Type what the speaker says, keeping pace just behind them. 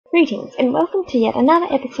Greetings and welcome to yet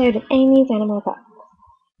another episode of Amy's Animal Facts.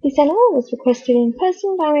 This animal was requested in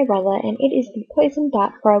person by my brother and it is the poison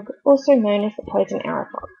dart frog, also known as the poison arrow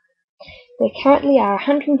frog. There currently are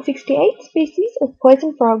 168 species of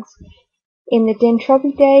poison frogs in the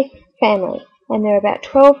Dendrobidae family, and there are about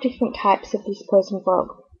 12 different types of this poison frog.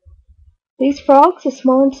 These frogs are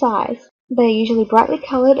small in size. They are usually brightly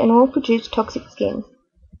coloured and all produce toxic skins.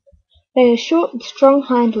 They are short with strong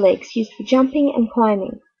hind legs used for jumping and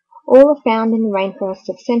climbing. All are found in the rainforests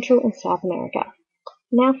of Central and South America.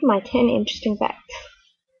 Now for my 10 interesting facts.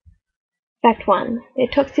 Fact 1. Their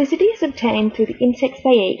toxicity is obtained through the insects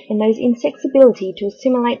they eat and those insects' ability to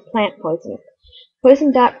assimilate plant poison.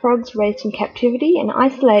 Poison dart frogs raised in captivity and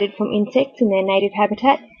isolated from insects in their native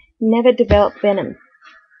habitat never develop venom.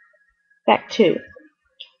 Fact 2.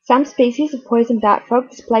 Some species of poison dart frog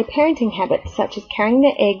display parenting habits such as carrying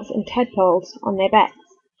their eggs and tadpoles on their backs.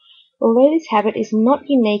 Although this habit is not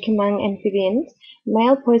unique among amphibians,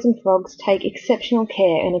 male poison frogs take exceptional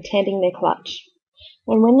care in attending their clutch.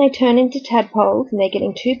 And when they turn into tadpoles and they're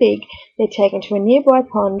getting too big, they're taken to a nearby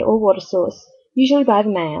pond or water source, usually by the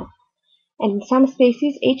male. And in some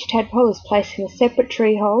species, each tadpole is placed in a separate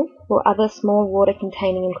tree hole or other small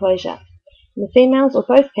water-containing enclosure. And the females or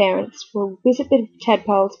both parents will visit the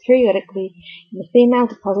tadpoles periodically, and the female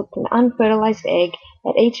deposits an unfertilized egg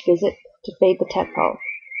at each visit to feed the tadpole.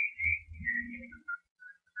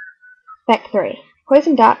 Fact 3.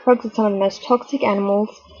 Poison dart frogs are some of the most toxic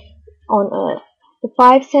animals on Earth. The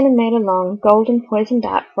 5 cm long golden poison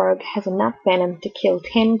dart frog has enough venom to kill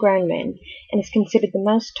 10 grown men and is considered the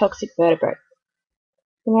most toxic vertebrate.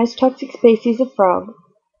 The most toxic species of frog,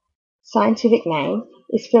 scientific name,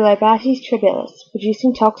 is Phyllobates trabelis,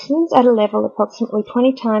 producing toxins at a level approximately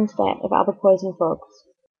 20 times that of other poison frogs.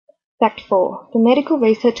 Fact 4. The medical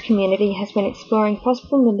research community has been exploring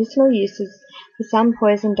possible medicinal uses for some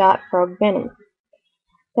poison dart frog venom.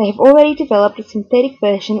 They have already developed a synthetic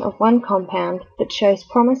version of one compound that shows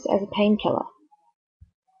promise as a painkiller.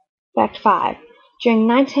 Fact 5. During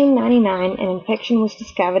 1999, an infection was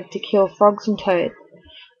discovered to kill frogs and toads.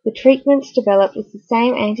 The treatments developed is the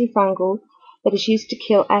same antifungal that is used to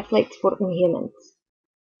kill athlete's foot in humans.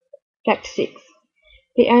 Fact 6.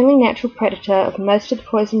 The only natural predator of most of the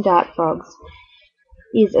poison dart frogs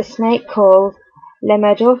is a snake called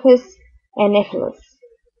Lemmadorphus anephelus,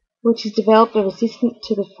 which has developed a resistance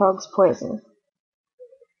to the frog's poison.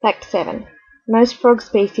 Fact 7. Most frog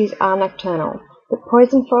species are nocturnal, but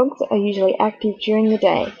poison frogs are usually active during the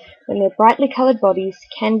day, when their brightly coloured bodies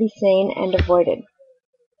can be seen and avoided.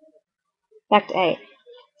 Fact 8.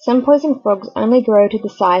 Some poison frogs only grow to the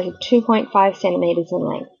size of 2.5 cm in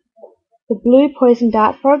length. The blue poison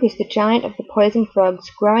dart frog is the giant of the poison frogs,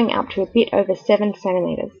 growing up to a bit over 7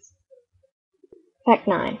 cm. Fact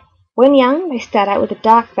 9. When young, they start out with a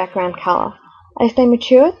dark background colour. As they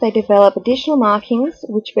mature, they develop additional markings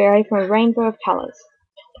which vary from a rainbow of colours.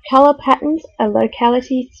 The colour patterns are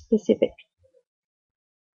locality-specific.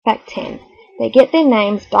 Fact 10. They get their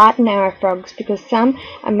names dart and arrow frogs because some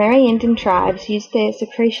Amerindian tribes use their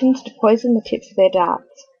secretions to poison the tips of their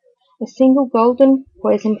darts. A single golden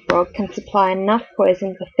poison frog can supply enough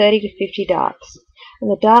poison for 30 to 50 darts, and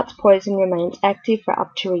the dart's poison remains active for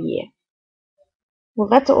up to a year. Well,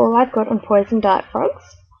 that's all I've got on poison dart frogs.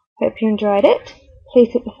 Hope you enjoyed it.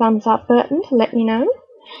 Please hit the thumbs up button to let me know.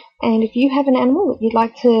 And if you have an animal that you'd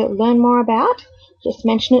like to learn more about, just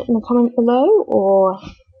mention it in the comment below or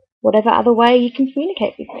whatever other way you can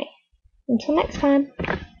communicate with me. Until next time.